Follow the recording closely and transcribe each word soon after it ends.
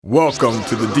Welcome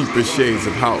to the Deeper Shades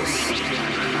of House.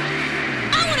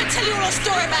 I want to tell you a little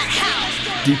story about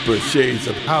house. Deeper Shades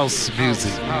of House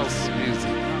music.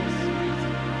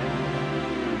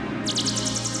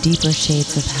 Deeper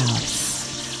Shades of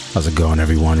House. How's it going,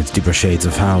 everyone? It's Deeper Shades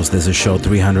of House. This is show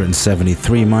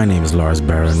 373. My name is Lars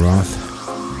Baron-Roth.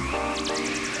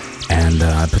 And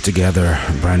I put together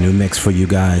a brand new mix for you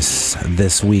guys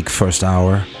this week, first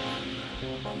hour.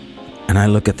 And I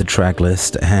look at the track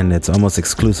list, and it's almost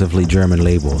exclusively German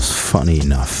labels, funny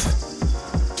enough.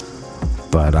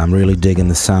 But I'm really digging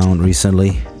the sound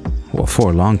recently. Well, for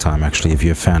a long time, actually. If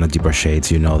you're a fan of Deeper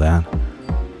Shades, you know that.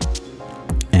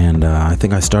 And I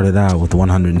think I started out with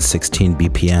 116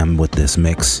 BPM with this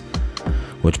mix,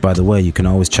 which, by the way, you can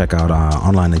always check out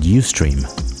online at Ustream.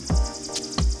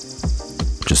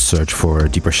 Just search for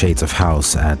Deeper Shades of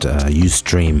House at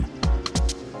ustream.TV,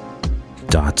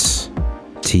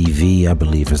 I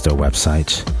believe is their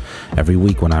website. Every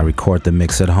week when I record the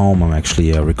mix at home, I'm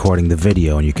actually recording the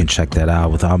video, and you can check that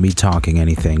out without me talking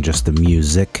anything, just the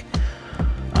music.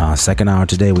 Second hour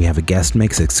today, we have a guest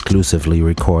mix exclusively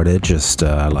recorded, just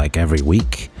like every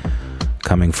week,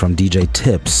 coming from DJ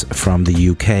Tips from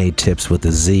the UK, Tips with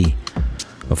a Z,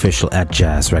 official at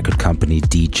Jazz Record Company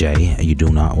DJ. You do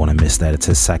not want to miss that. It's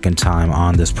his second time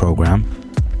on this program.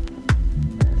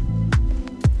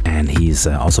 And he's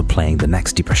also playing the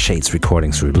next Deeper Shades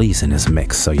recordings release in his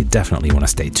mix, so you definitely want to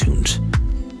stay tuned.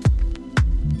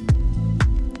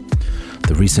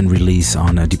 The recent release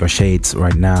on Deeper Shades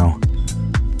right now,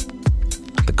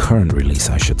 the current release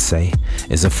I should say,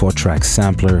 is a 4-track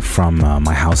sampler from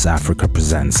My House Africa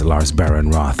Presents Lars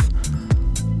Baron-Roth,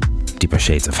 Deeper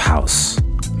Shades of House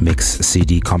Mix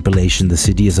CD compilation. The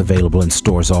CD is available in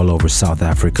stores all over South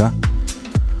Africa.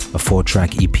 A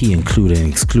 4-track EP including an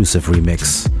exclusive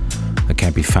remix that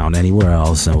can't be found anywhere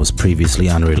else and was previously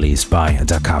unreleased by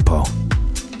Da Capo.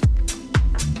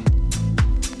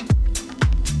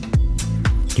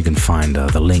 You can find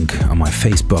the link on my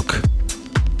Facebook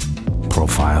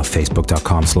profile,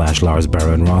 facebook.com/Lars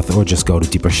Baron-Roth, or just go to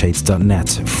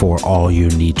deepershades.net for all you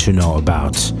need to know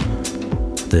about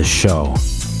this show,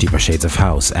 Deeper Shades of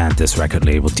House, and this record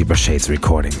label, Deeper Shades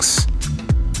Recordings.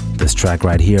 This track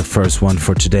right here, first one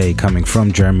for today, coming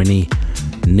from Germany,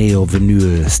 Neo Vinyl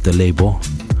is the label,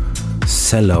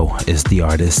 Cello is the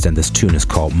artist, and this tune is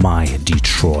called My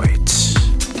Detroit.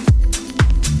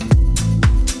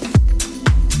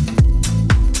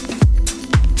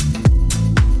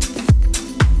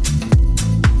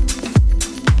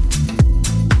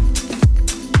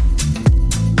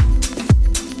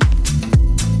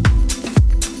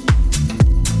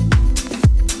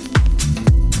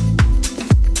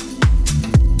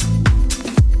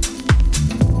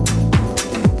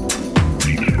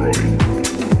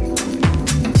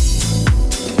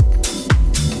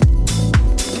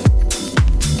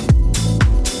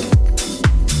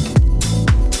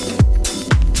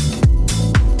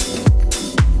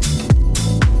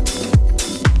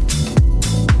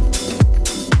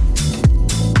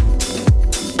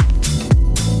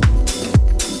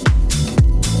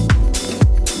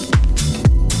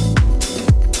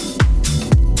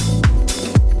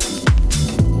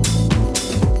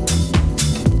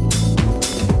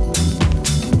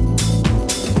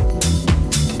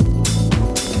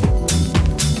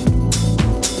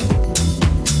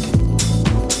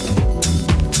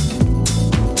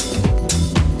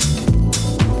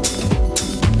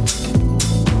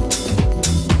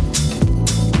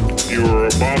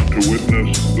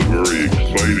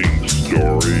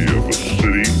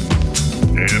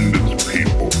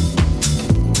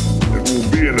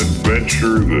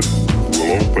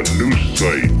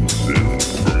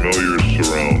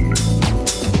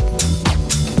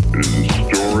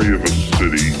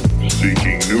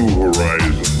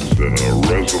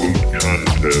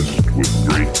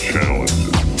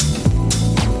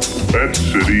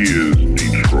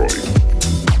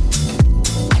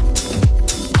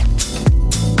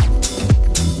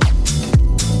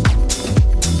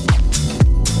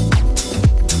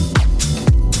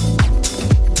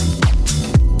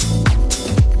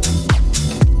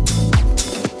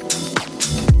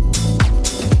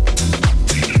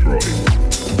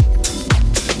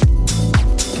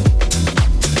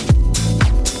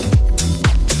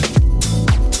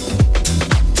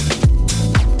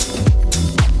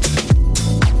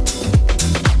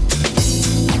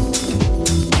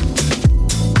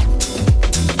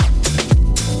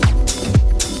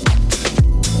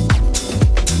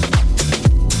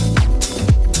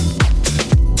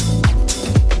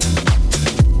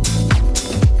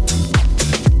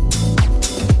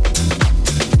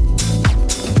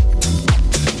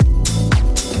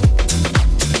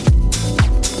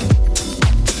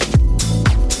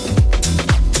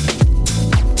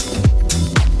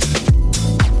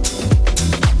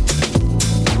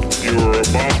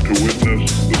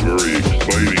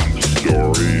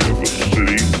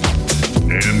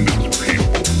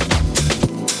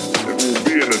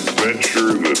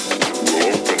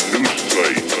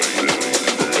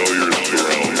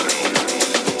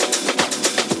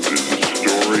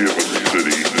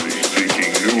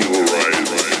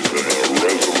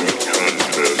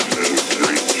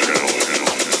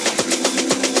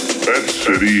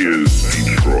 city is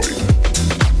Detroit.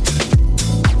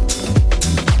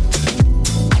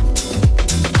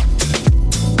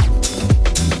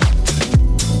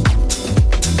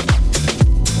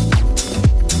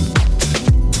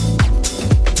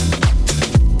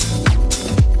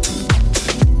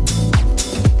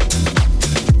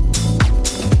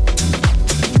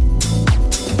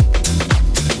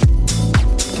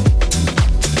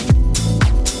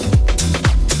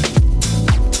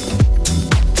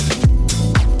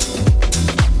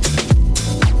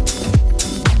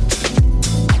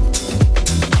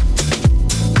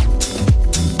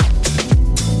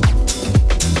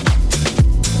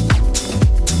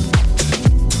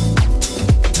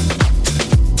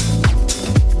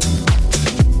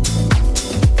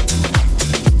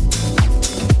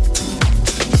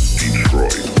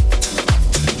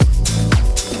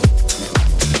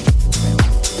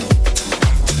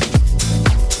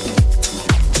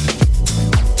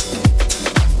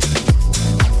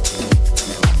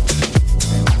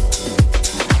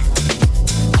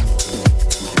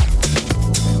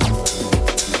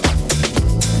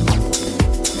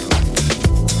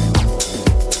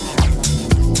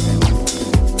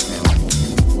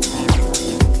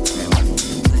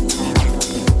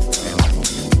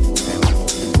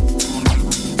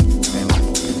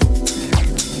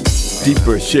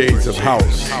 Deeper Shades of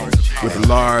House with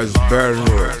Lars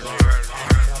Bernroth.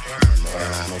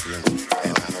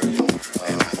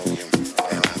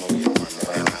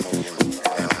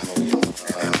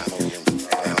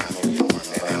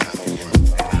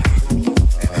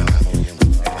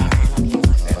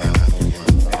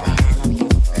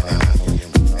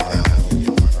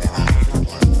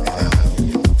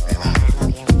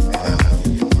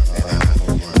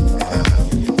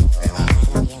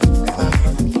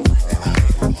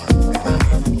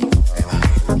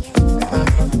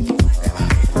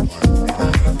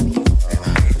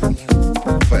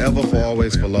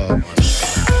 Always for love.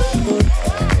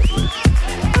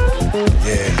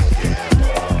 Yeah.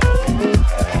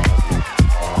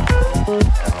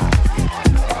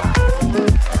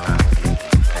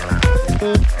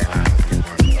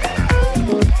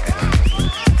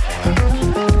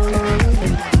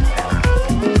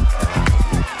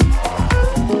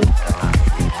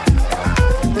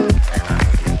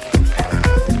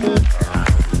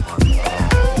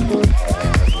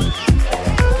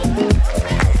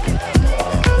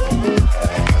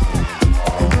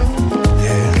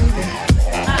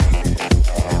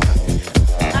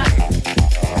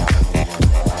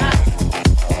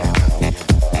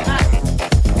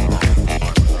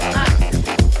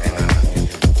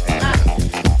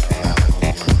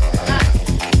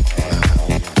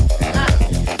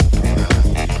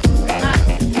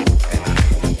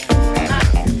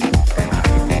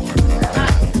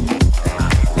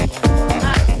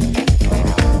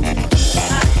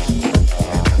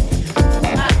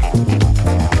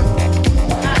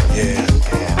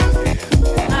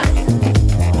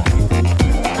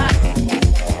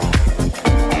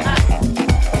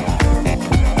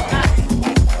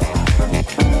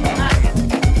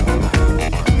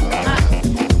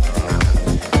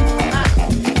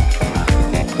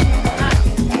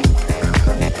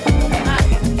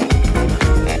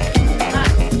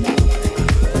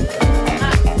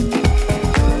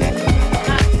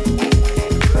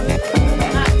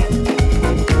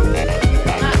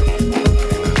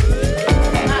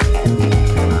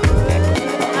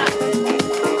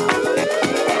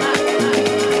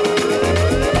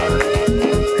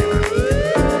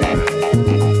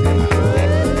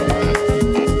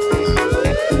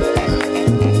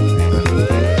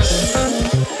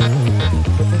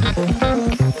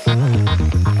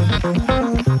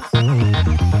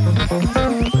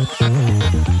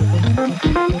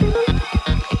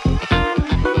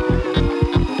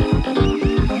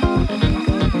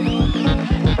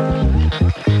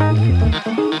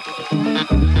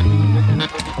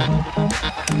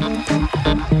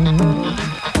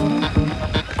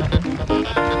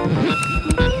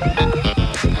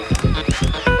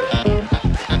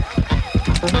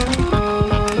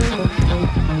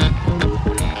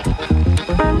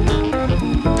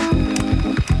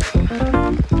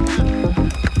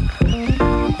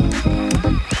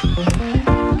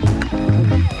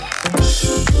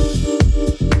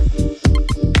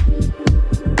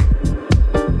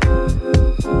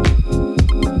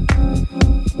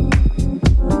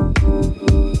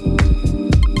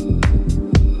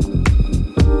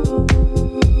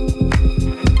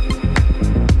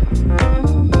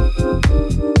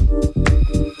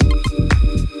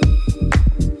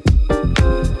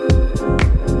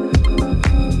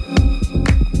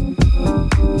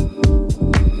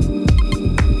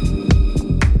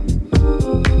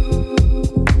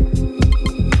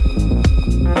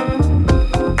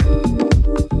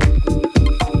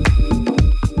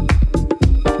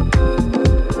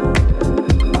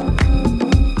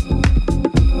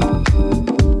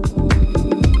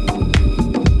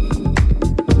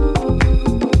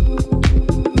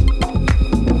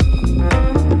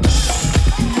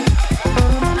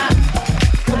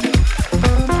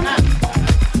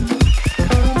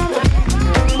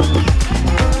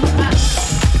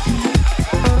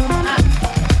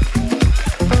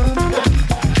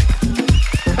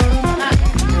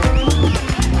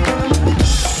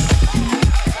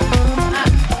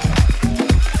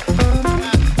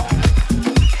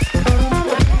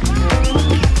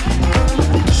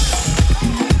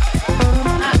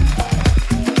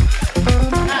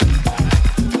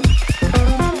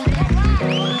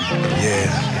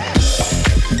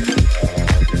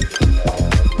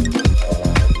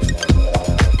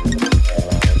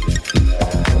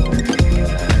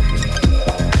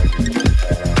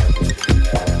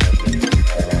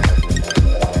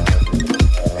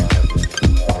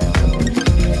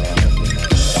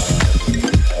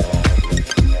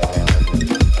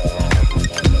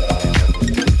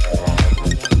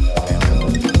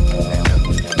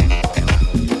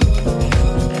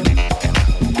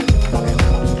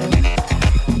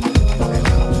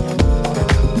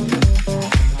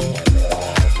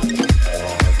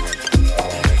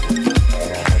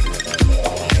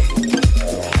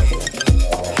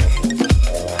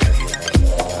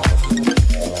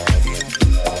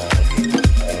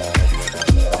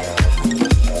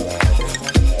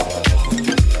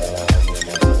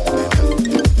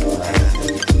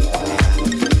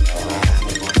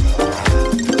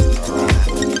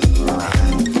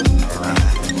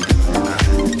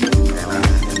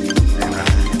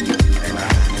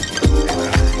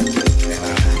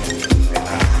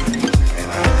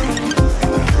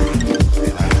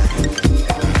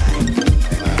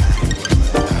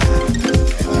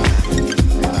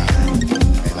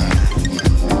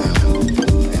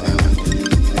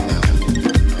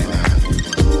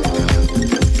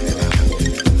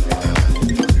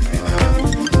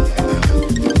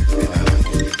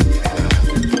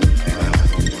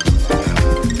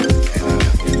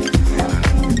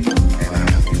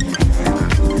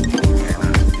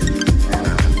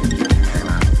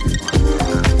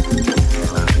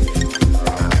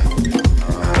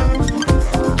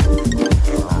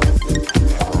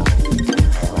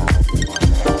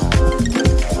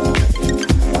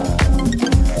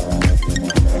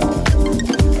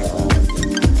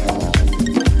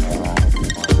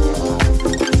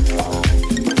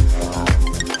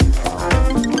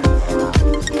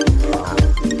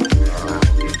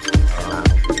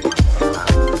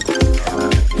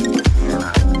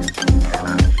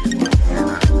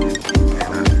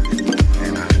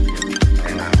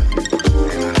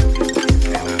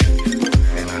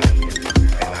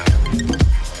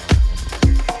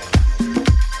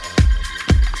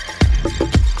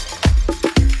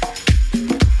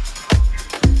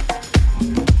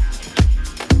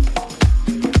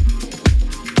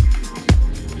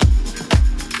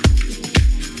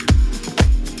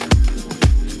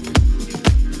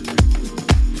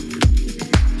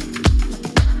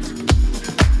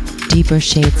 Deeper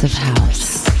shades of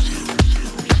house.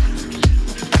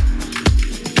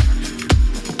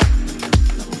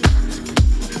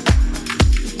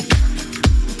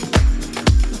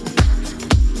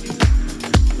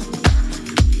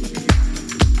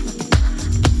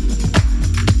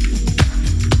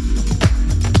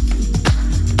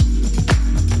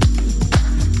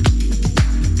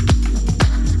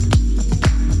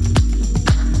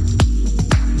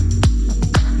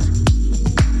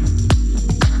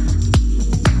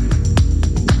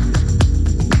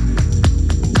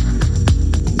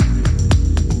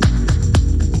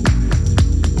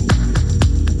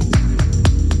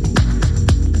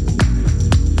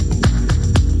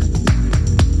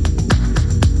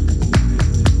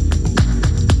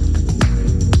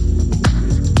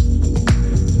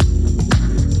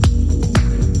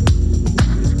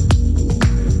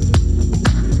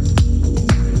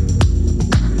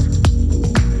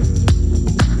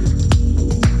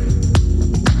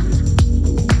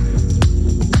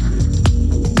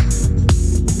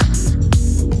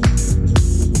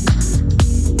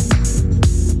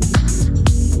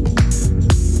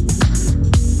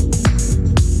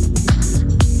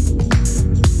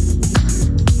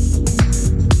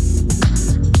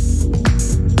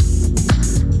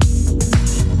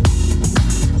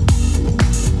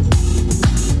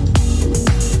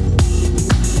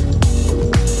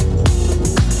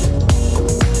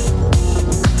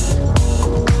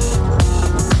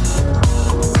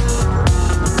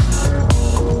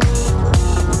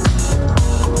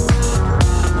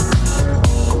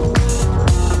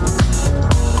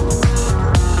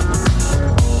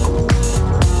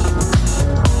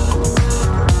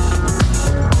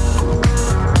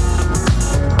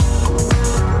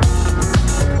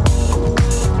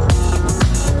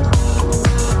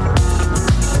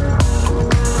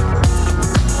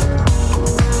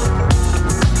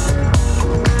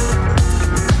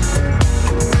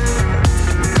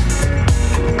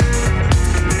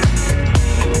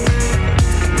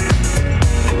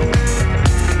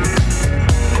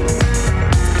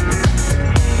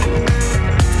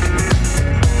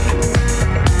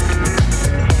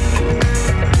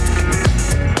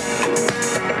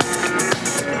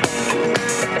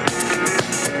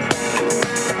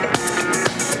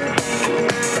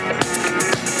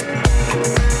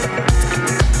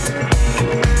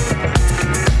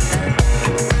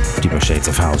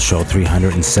 Show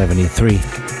 373.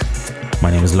 My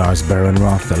name is Lars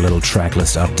Barenroth, a little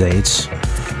tracklist update.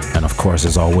 And of course,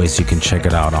 as always, you can check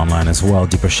it out online as well.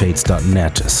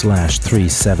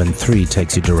 deepershades.net/373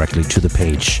 takes you directly to the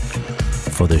page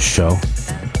for this show.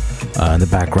 In the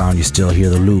background, you still hear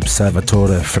the loop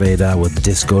Salvatore Freda with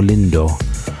Disco Lindo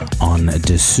on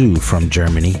Dessous from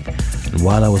Germany. And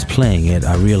while I was playing it,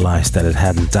 I realized that it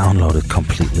hadn't downloaded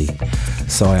completely.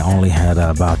 So I only had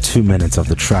about 2 minutes of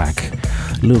the track.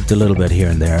 Looped a little bit here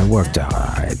and there. It worked out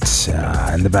alright.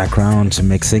 In the background,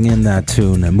 mixing in that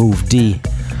tune, Move D.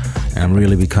 And I'm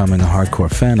really becoming a hardcore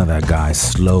fan of that guy,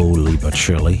 slowly but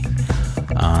surely.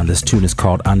 This tune is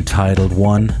called Untitled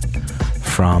One,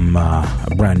 from a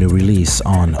brand new release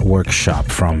on Workshop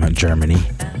from Germany.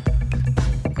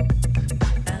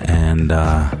 And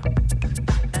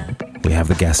we have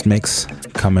the guest mix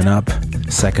coming up,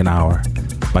 second hour,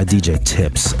 by DJ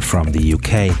Tips from the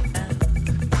UK.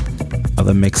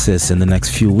 Other mixes in the next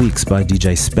few weeks by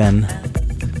DJ Spen,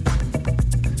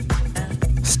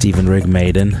 Stephen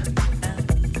Rigmaiden,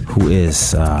 who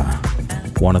is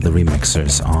one of the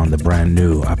remixers on the brand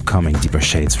new upcoming Deeper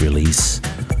Shades release.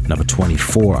 Number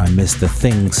 24, I Miss the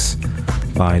Things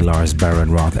by Lars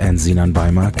Barenroth and Sinan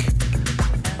Baimak,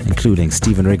 including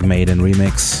Stephen Rigmaiden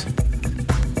remix,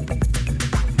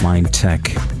 Mind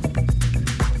Tech,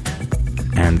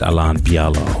 and Alan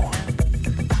Bialo.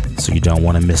 So you don't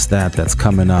want to miss that. That's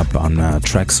coming up on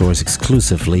Traxsource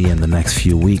exclusively in the next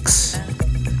few weeks.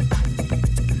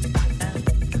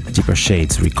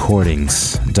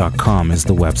 DeeperShadesRecordings.com is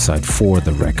the website for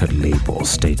the record label.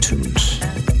 Stay tuned.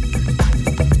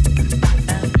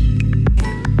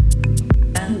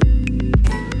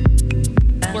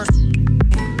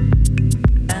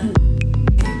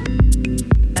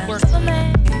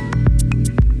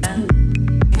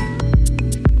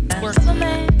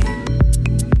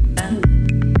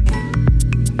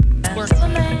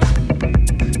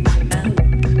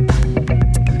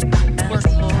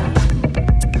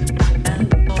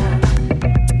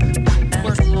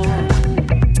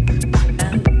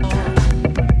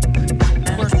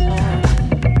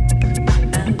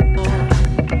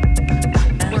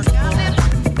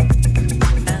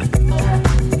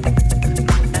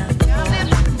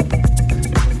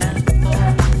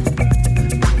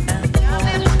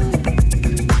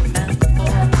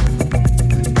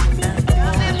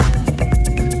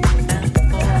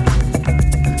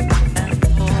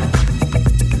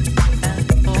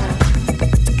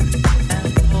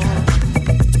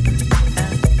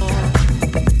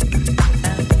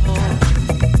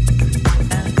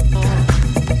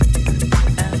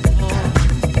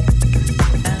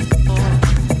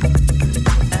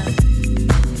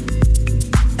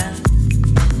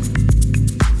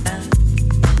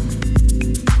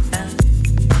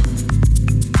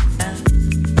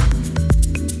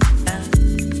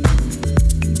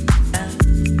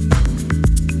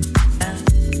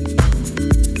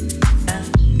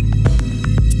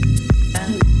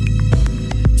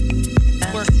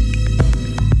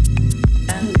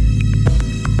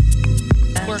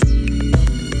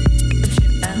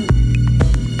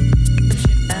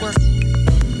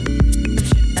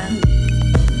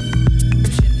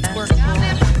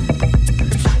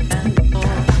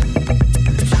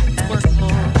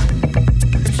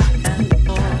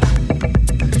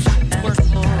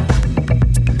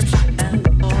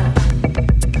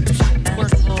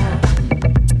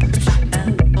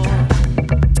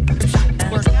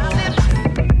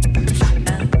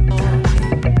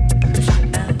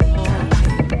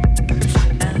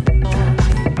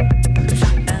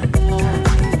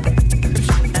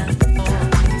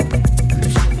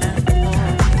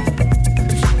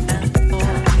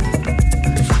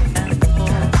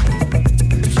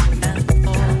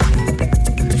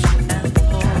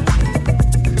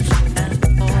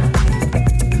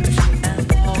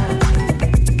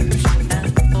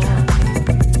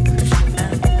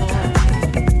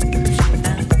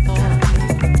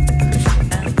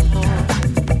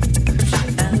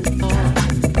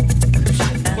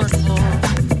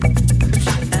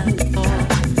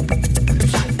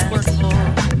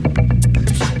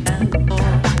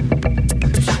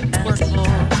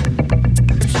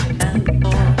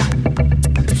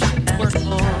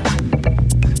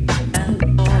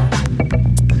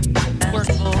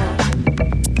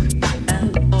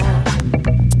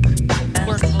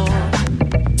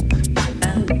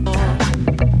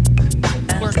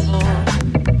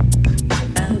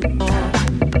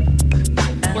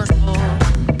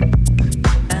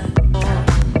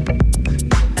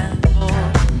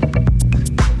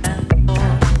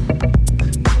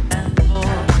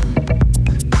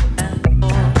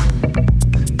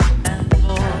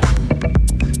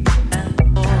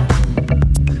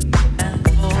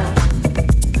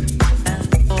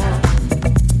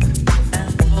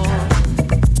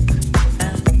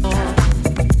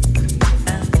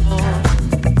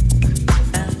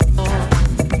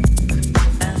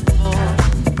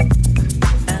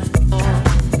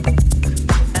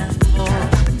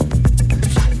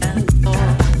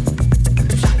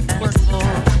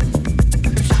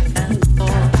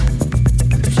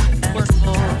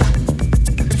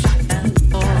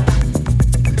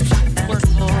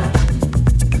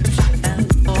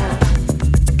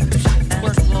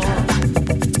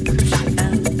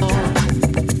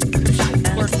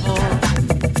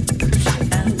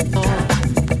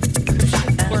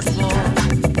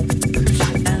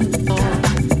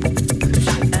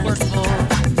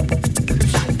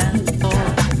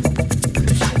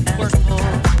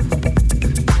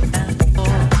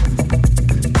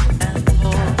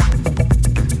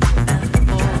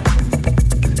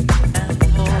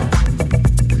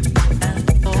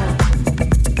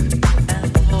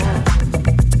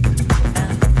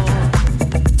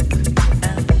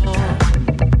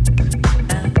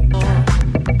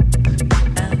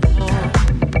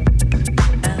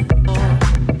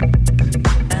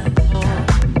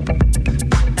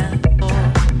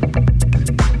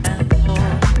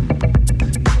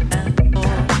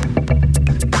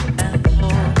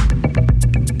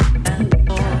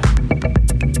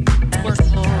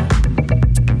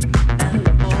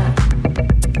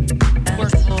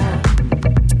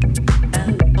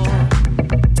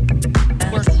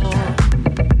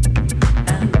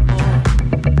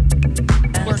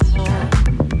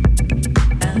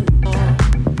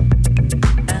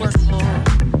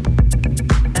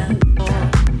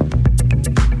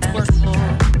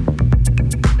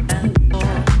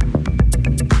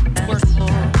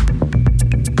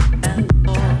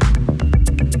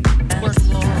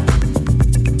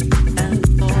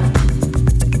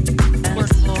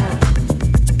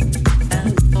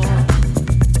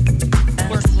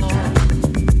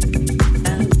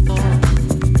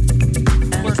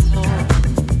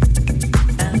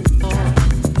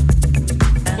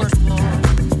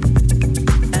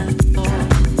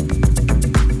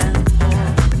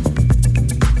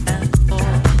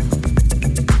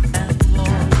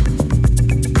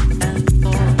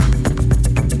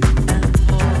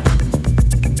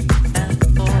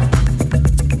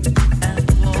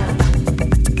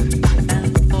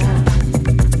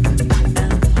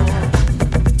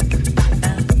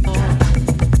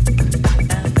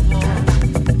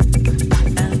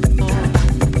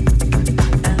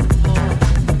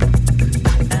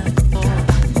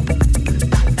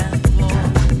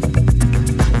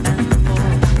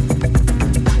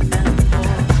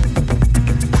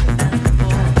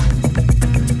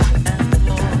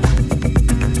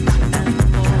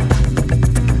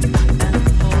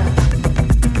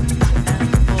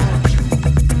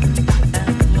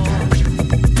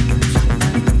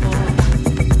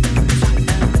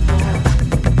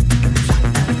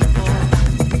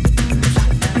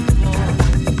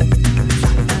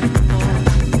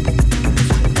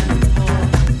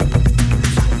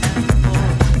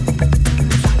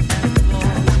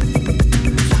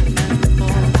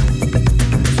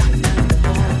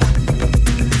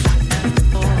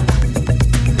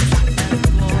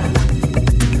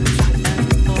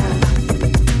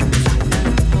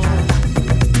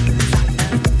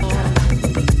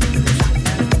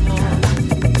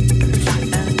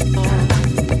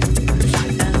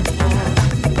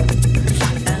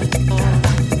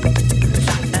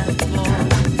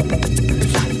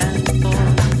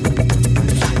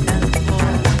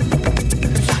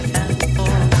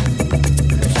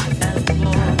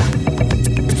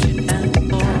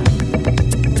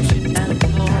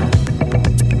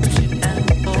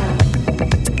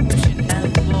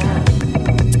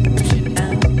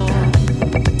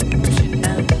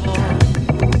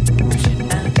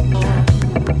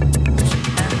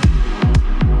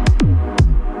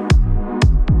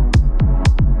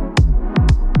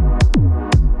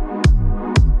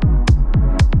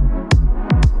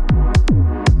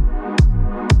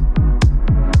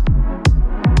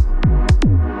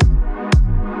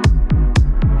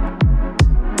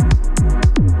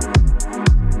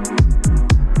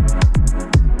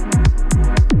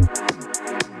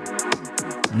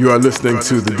 You are listening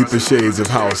to The Deeper Shades of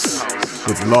House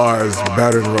with Lars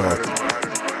Badenroth.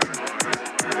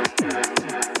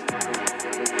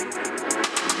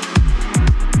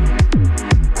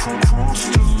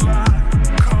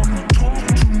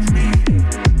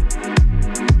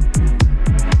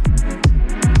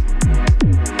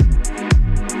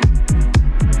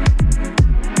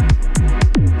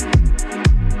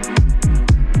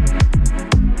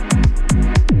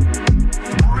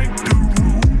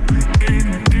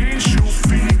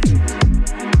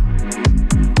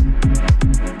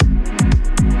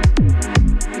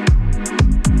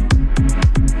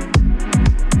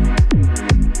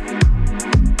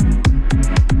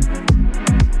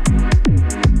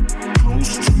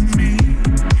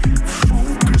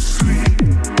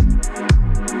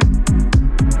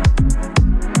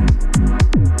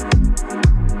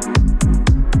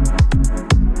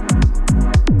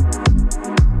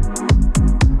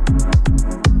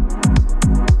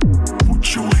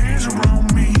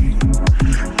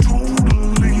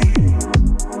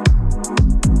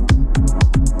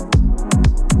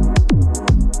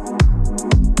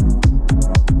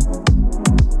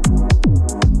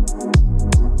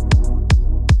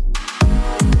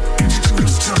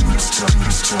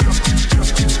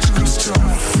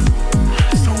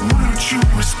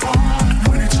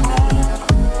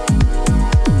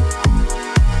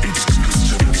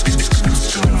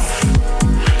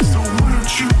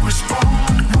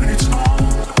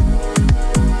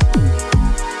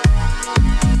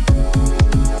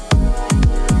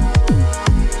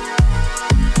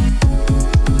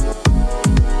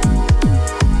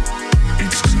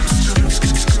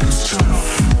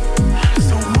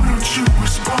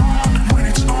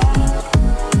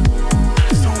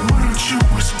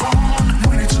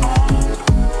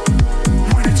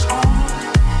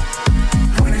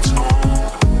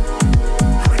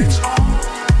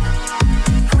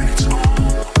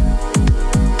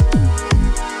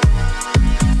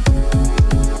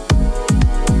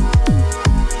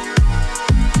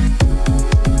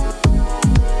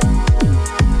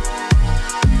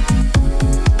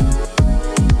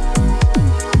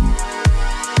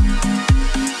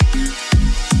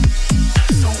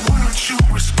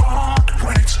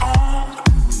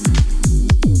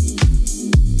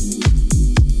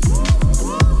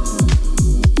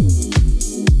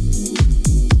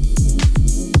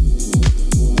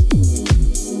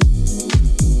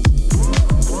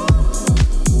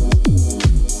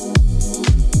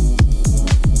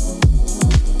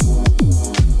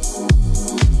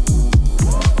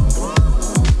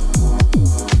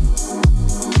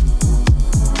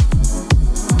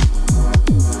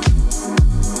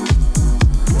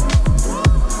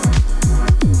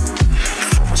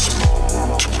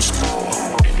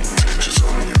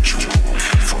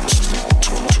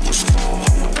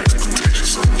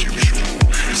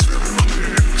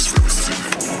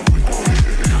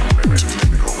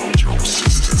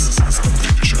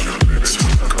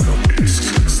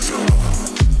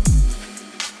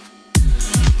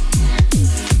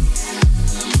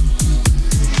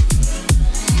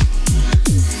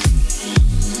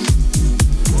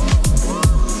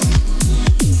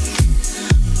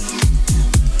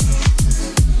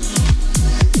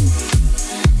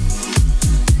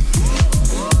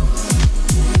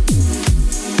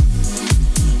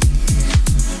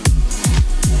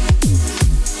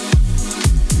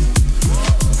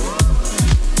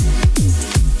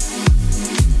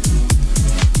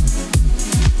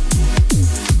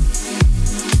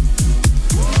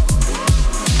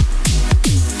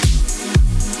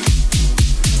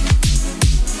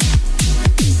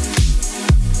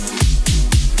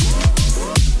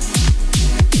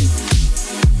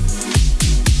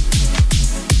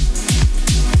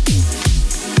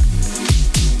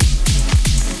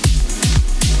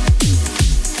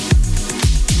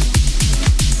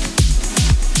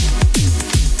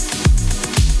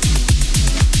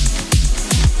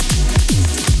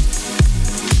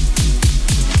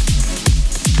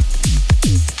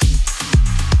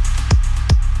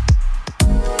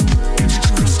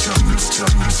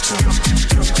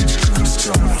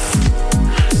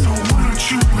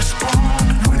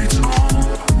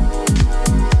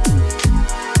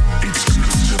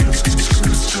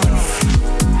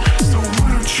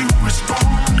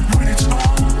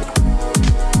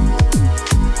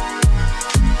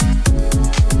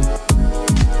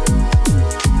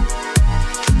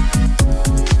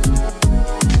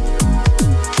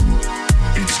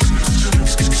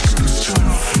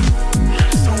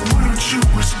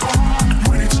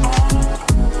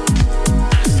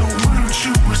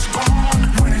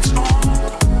 When it's on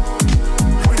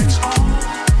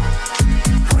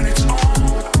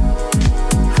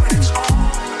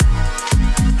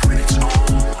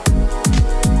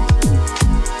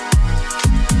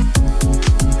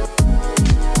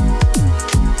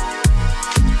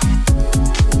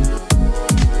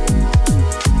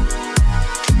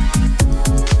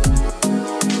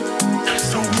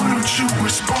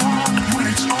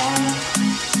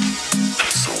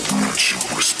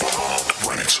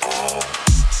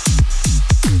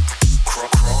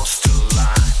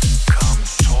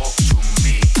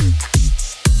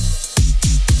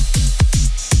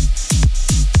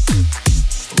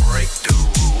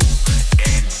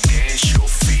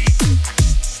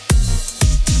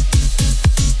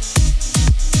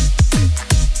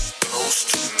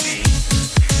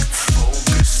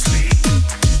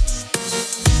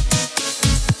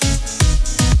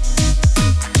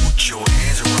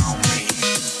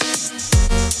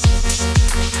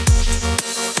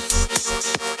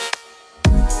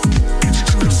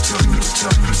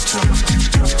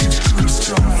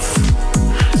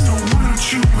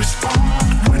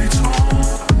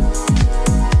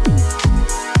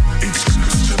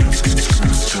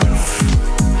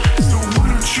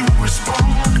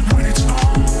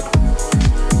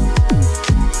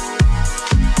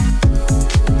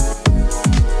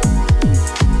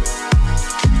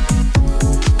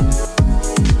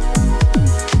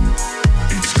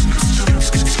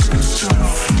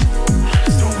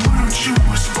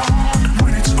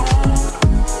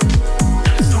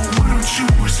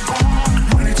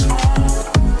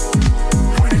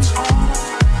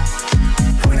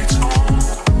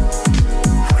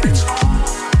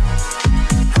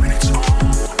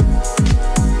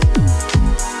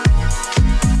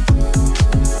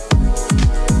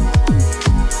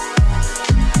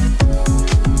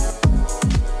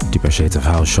Deeper Shades of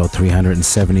House, show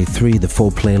 373, the full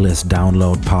playlist,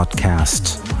 download,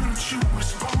 podcast,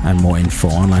 and more info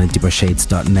online at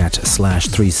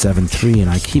deepershades.net/373.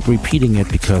 And I keep repeating it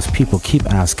because people keep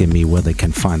asking me where they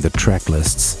can find the track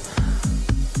lists.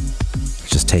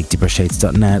 Just take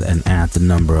deepershades.net and add the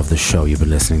number of the show you've been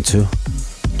listening to.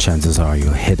 Chances are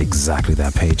you'll hit exactly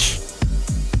that page.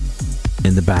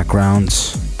 In the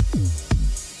background,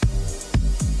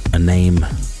 a name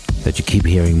that you keep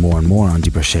hearing more and more on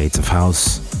Deeper Shades of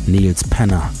House, Niels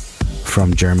Penner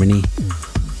from Germany.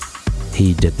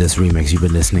 He did this remix you've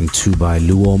been listening to by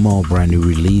Luomo, brand new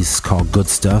release called Good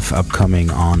Stuff,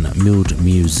 upcoming on Mood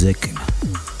Music.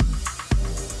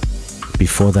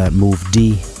 Before that, Move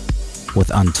D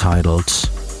with Untitled,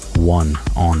 One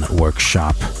on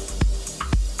Workshop.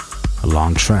 A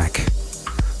long track.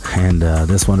 And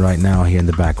this one right now here in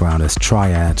the background is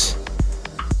Triad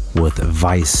with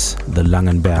Vice, the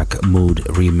Langenberg Mood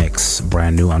remix,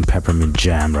 brand new on Peppermint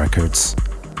Jam Records.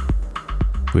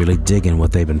 Really digging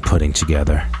what they've been putting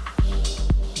together.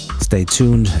 Stay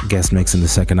tuned, guest mix in the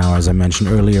second hour as I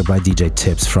mentioned earlier by DJ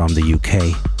Tips from the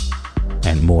UK,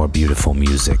 and more beautiful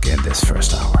music in this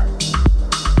first hour.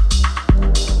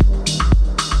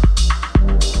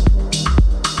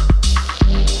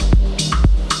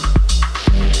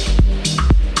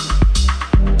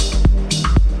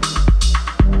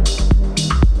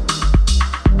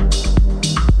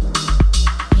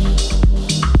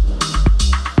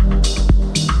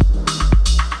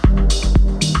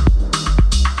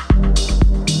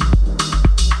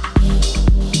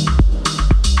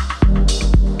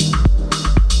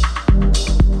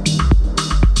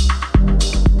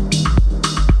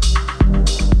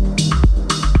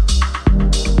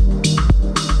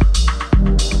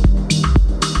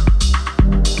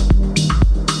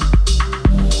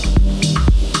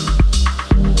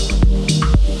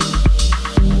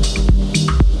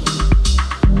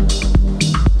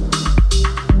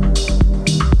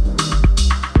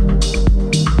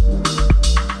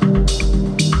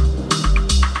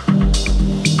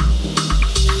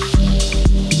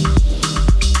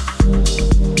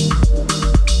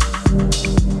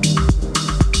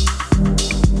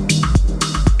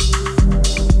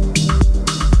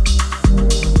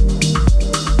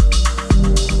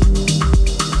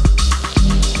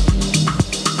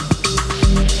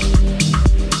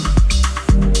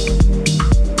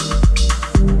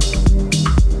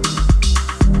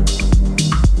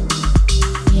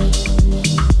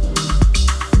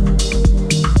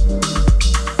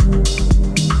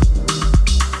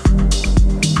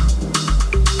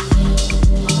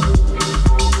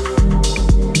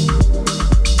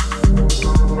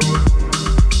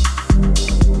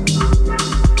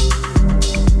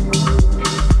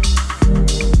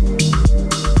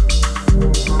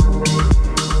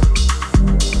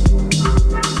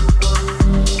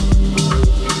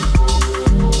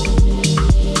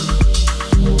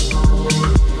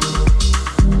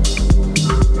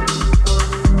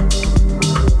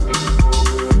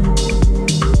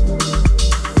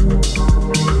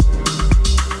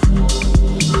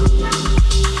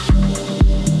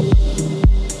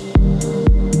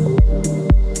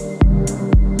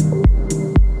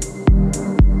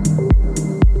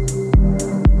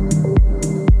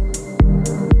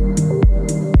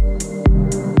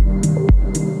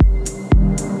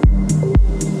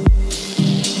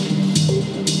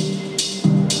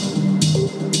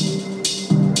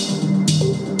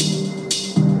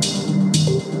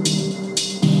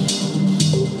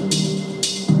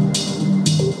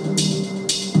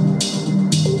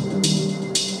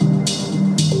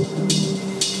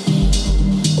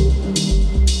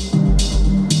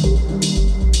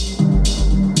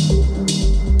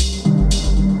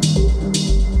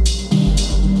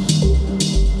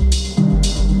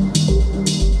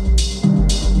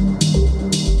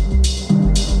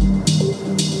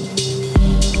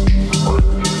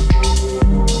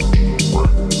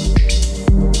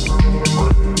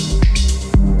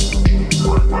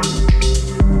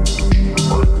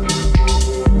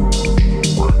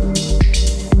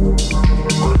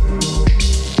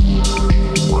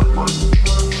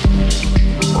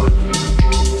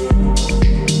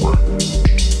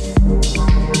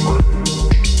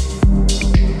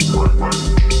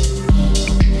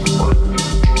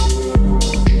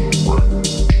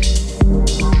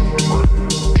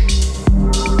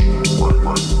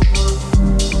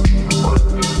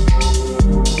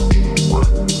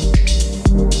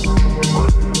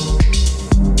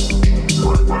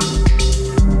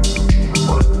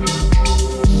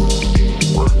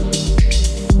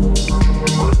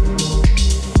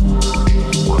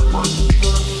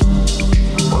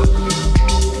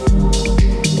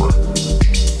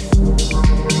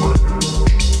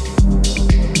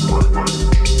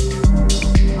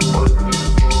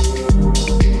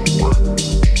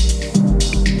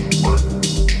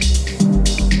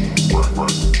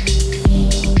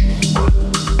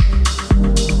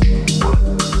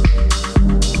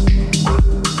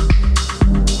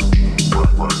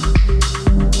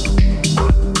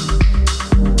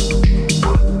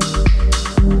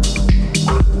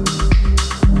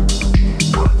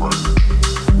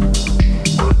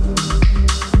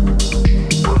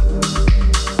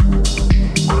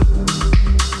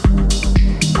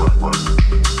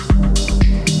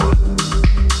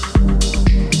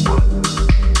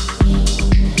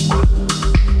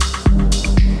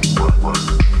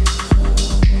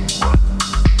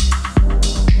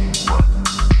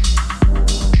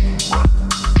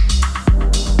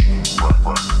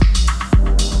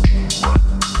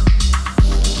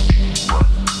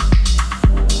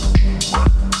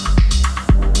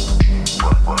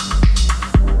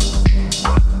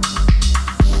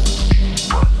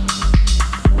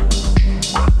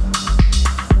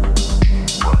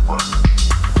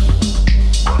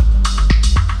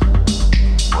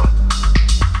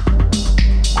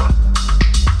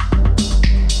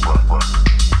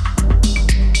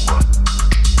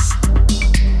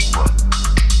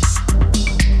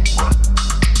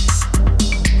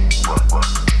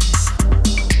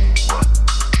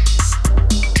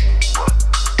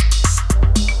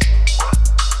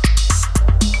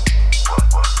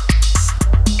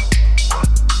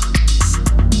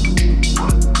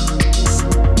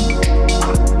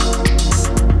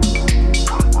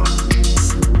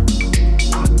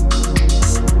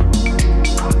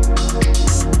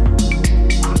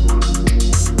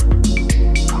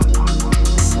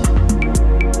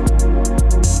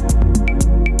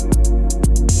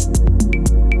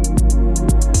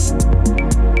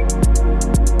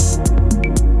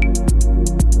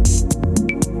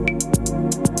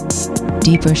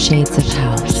 deeper shades of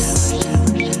house.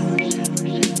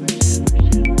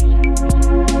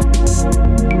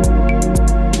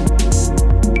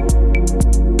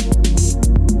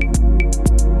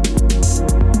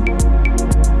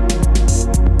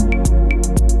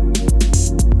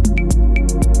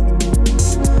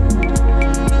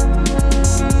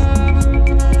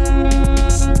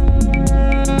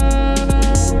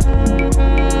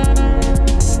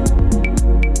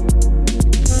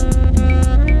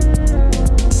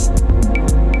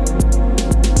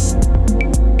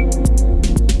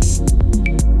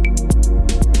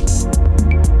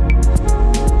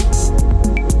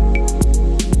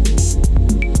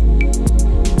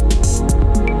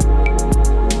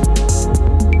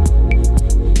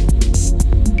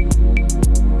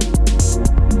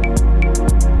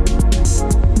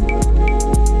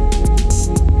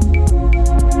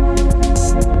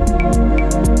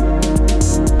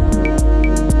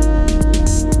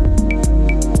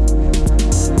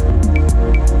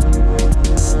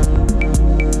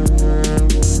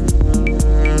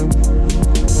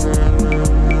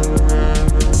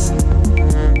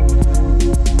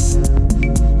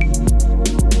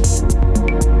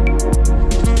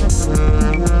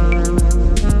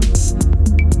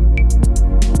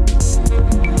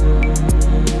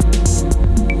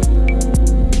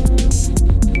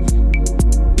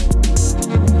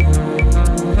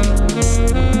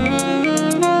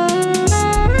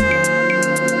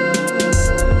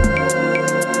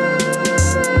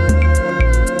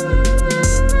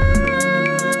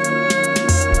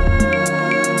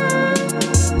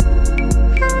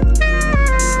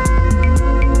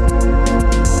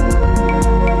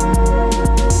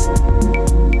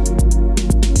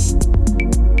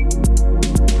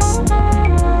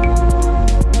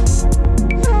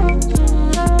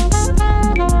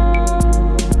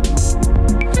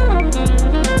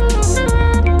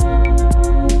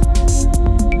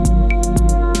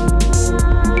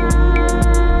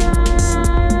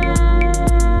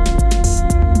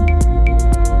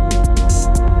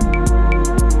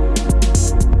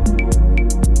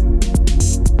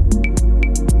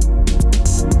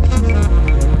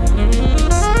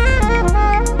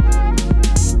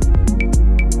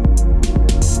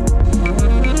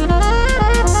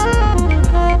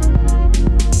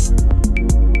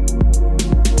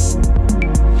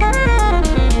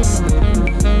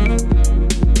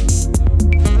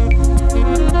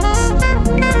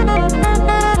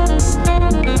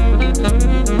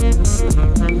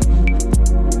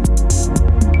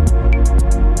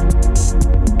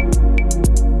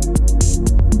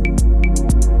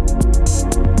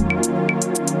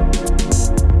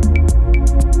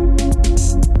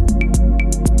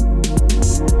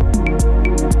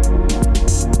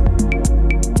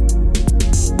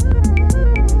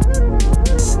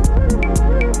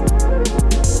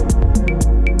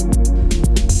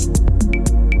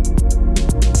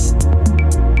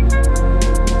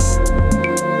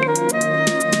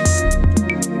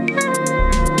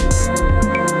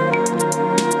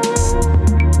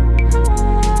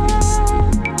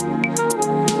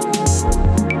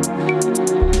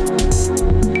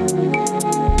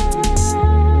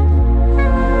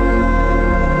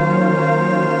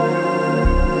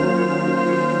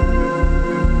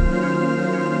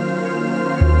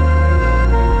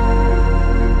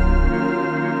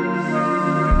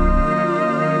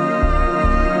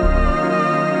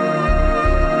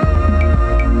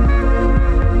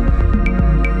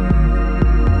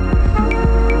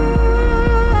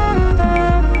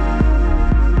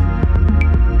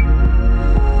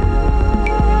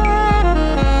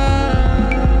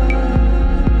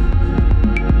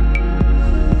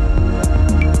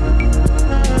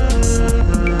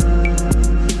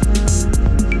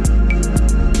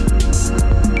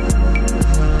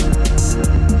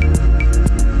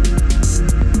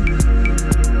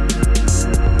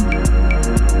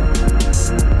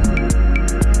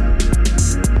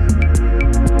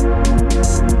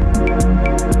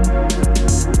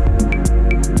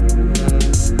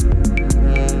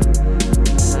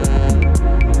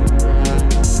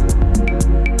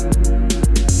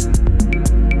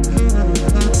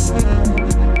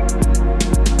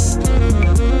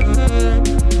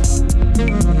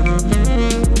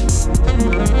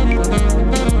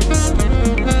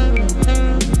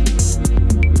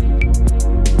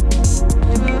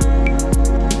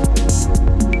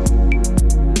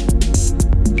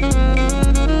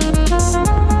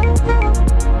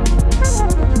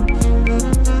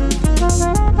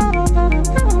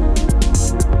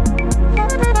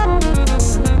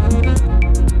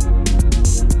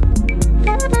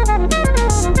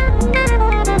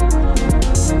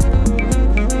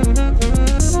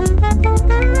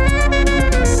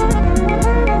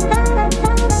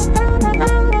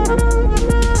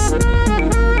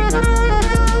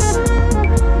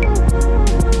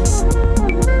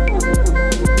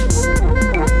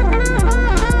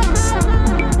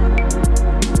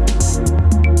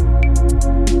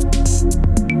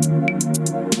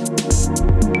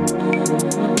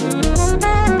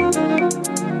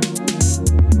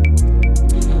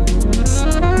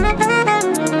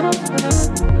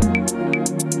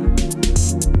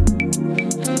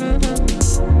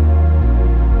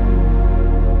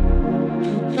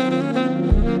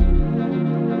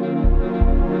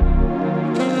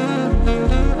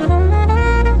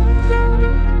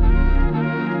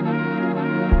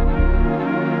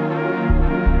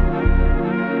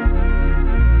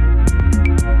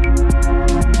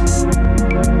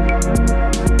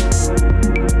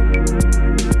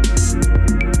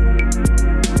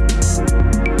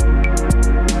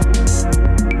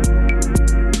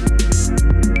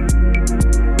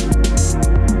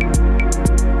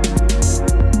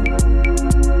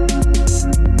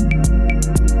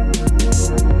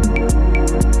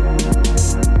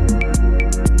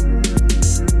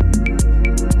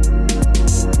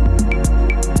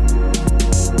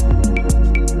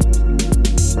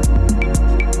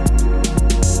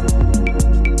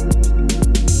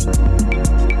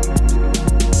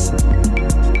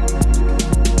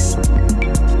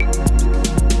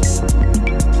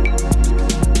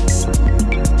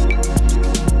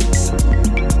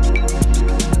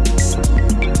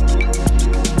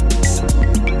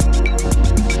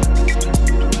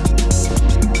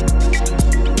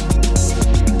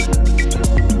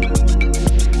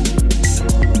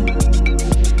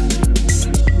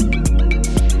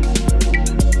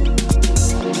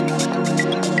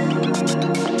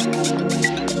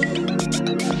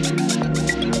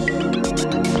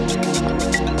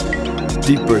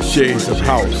 Deeper Shades of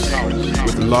House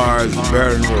with Lars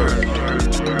Barenroyd.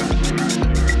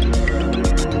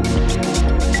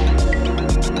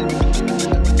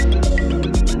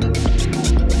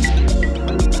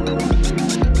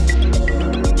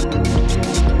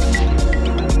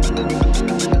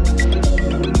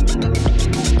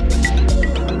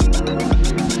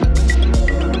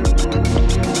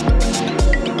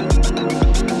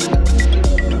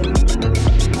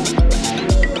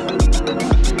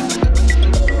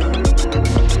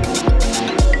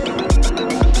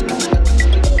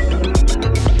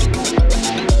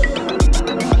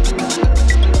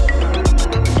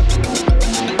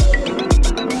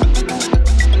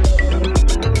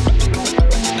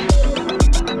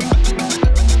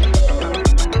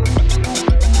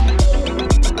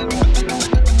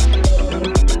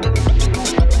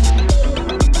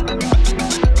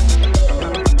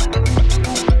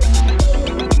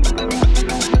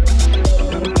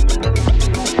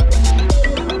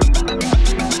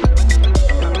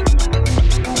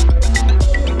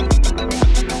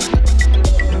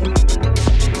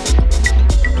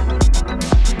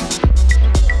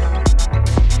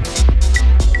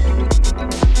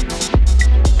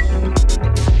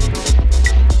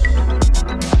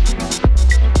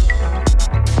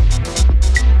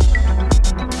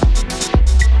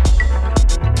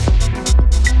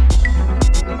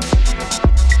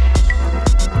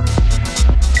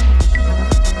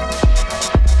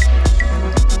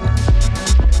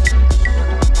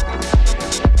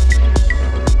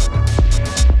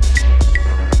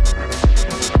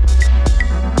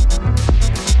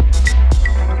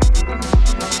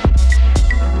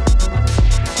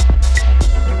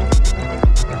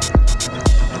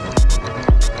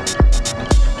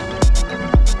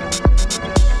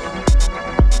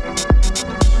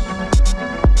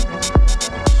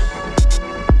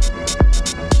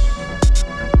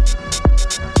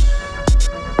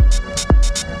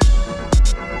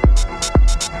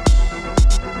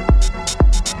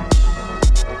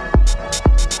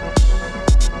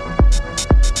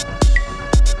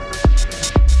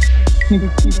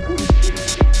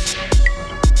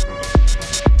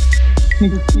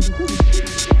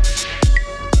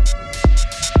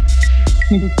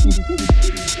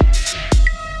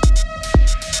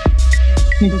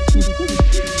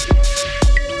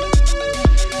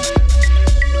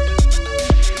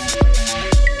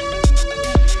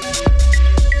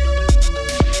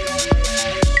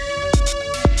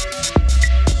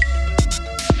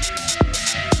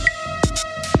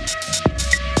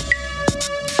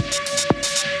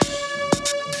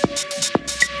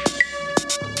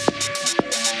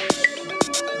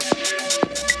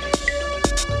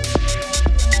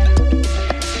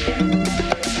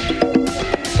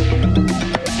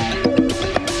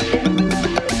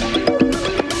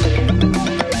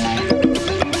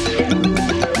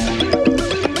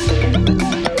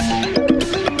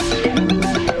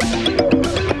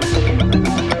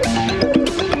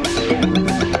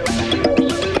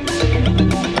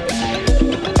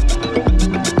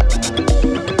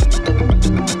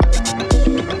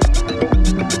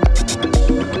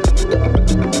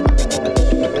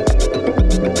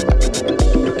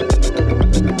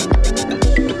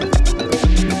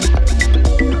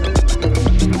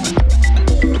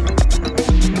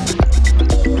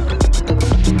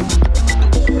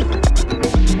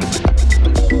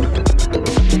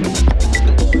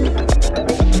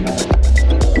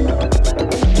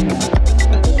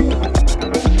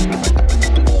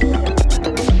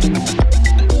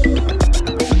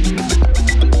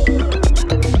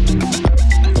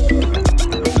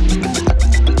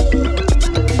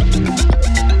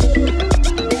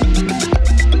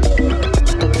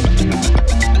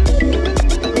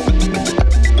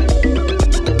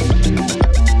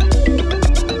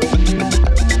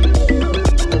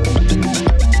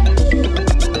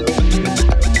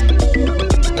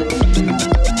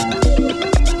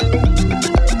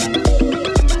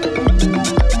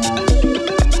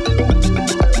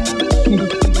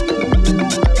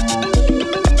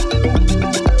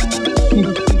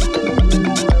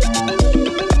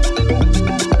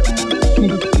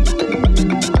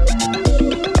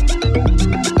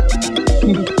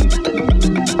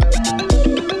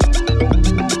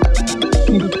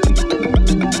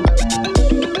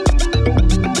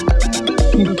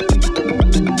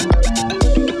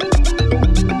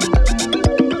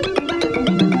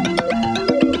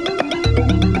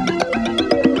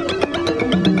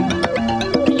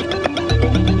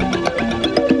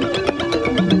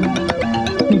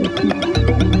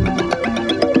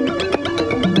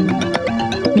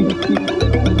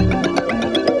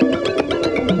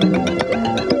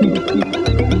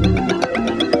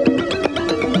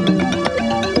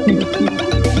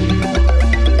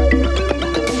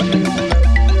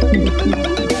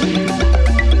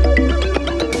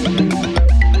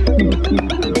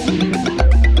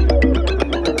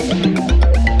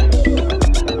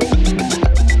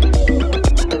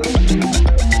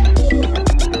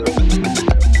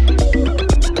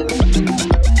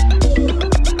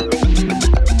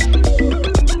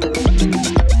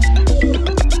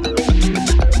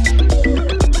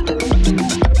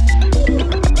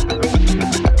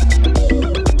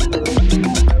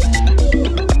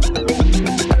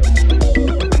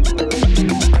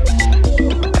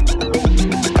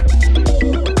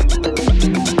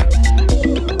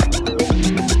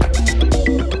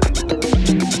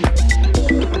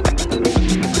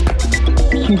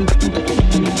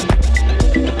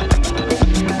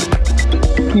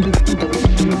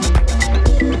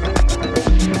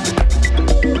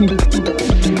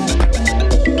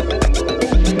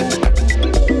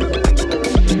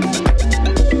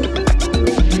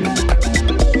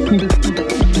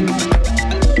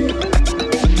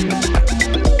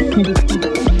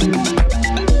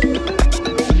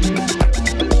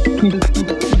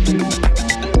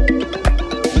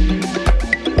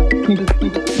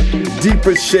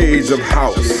 deeper shades of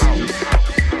house.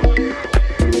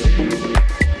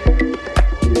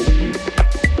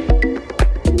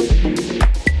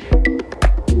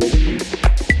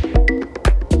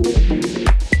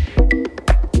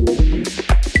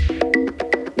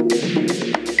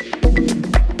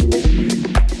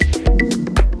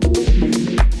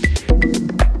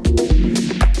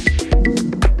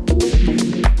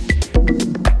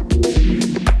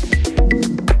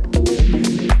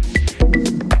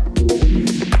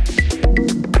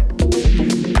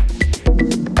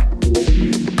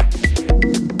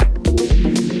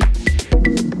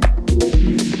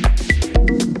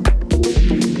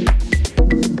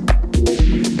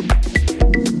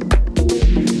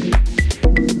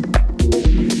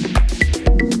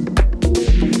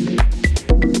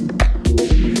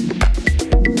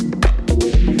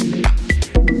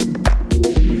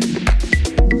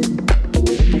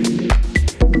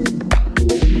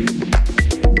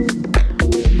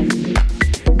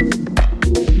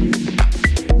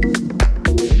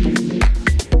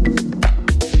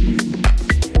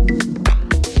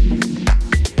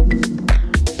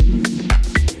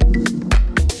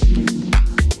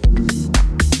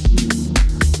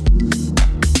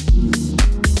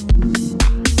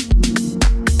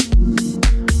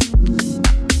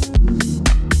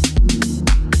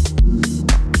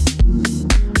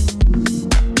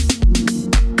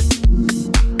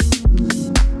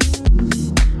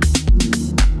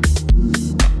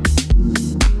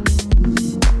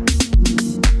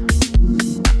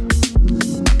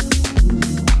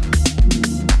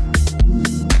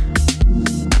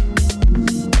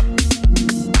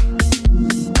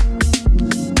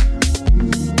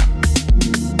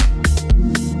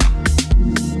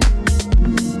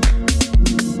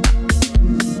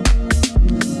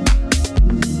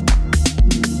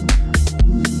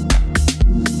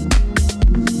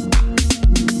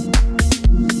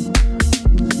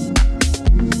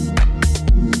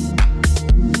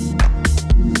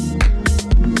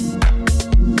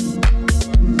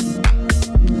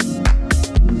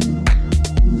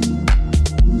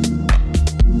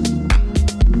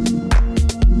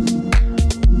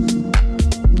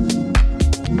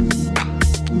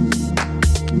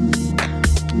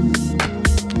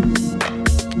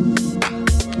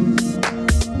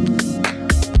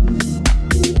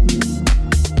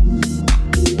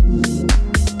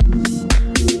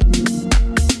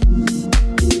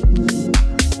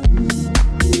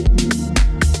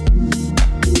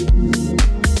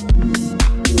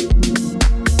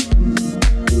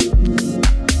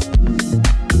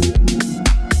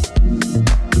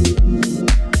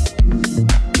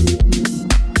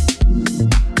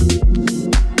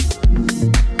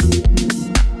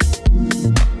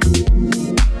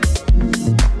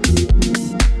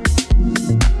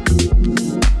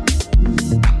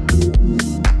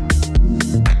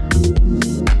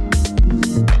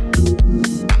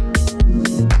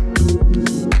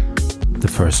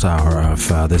 First hour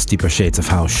of this Deeper Shades of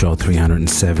House show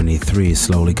 373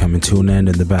 slowly coming to an end.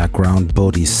 In the background,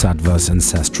 Bodhisattva's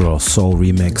Ancestral Soul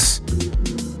remix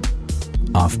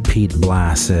of Pete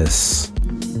Blass's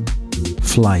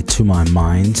Flight to My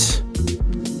Mind.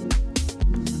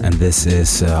 And this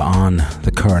is on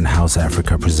the current House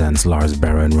Africa Presents Lars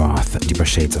Baron-Roth Deeper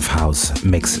Shades of House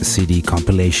mix CD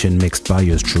compilation mixed by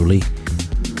yours truly.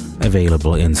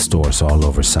 Available in stores all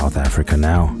over South Africa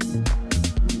now.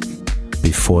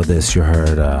 Before this, you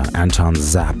heard Anton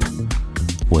Zapp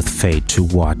with Fade to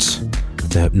What,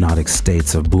 the Hypnotic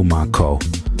States of Bumako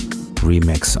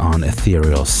remix on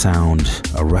Ethereal Sound,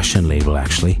 a Russian label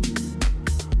actually.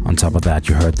 On top of that,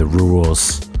 you heard the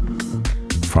Rurals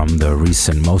from the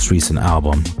most recent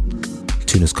album. The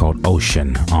tune is called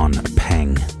Ocean on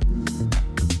Peng.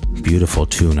 Beautiful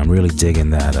tune. I'm really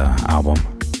digging that album.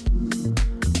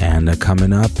 And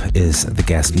coming up is the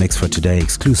guest mix for today,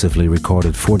 exclusively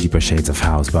recorded for Deeper Shades of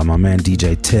House by my man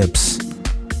DJ Tips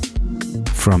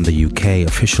from the UK,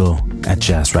 official at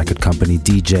Jazz Record Company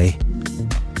DJ.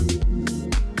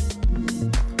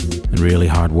 And really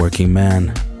hard-working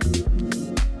man,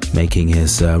 making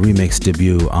his remix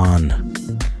debut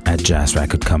on at Jazz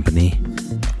Record Company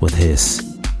with his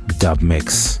dub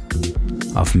mix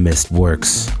of Mist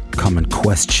Works, Common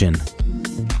Question.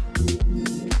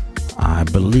 I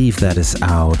believe that is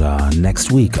out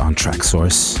next week on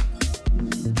Traxsource.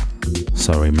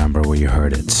 So remember where you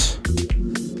heard it.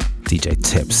 DJ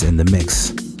Tips in the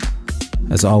mix.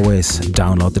 As always,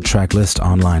 download the track list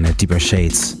online at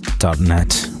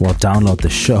deepershades.net. Well, download the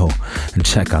show and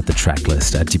check out the track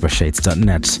list at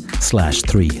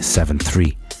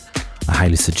deepershades.net/373. I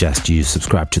highly suggest you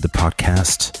subscribe to the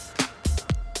podcast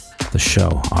the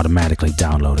show automatically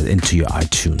downloaded into your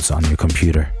iTunes on your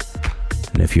computer.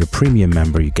 And if you're a premium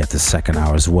member, you get the second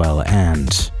hour as well,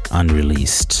 and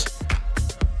unreleased,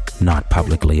 not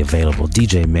publicly available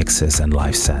DJ mixes and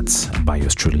live sets by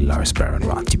yours truly, Lars Baron,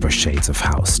 Deeper Shades of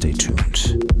House. Stay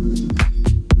tuned.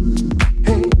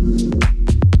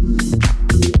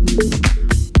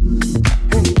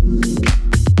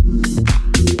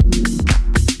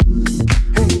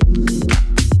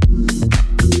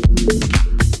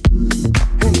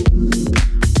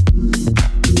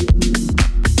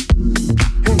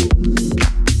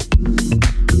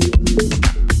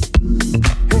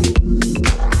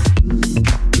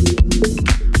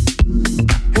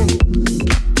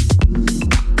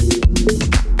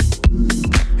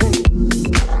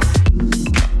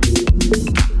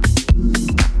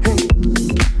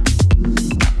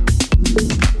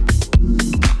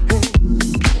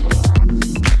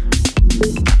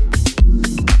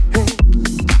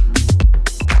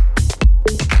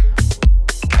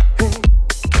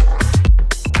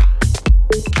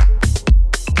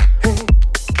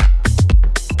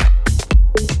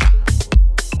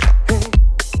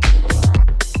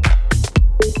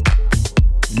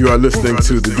 You are listening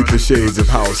to the Deeper Shades of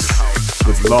House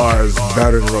with Lars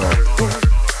Baron.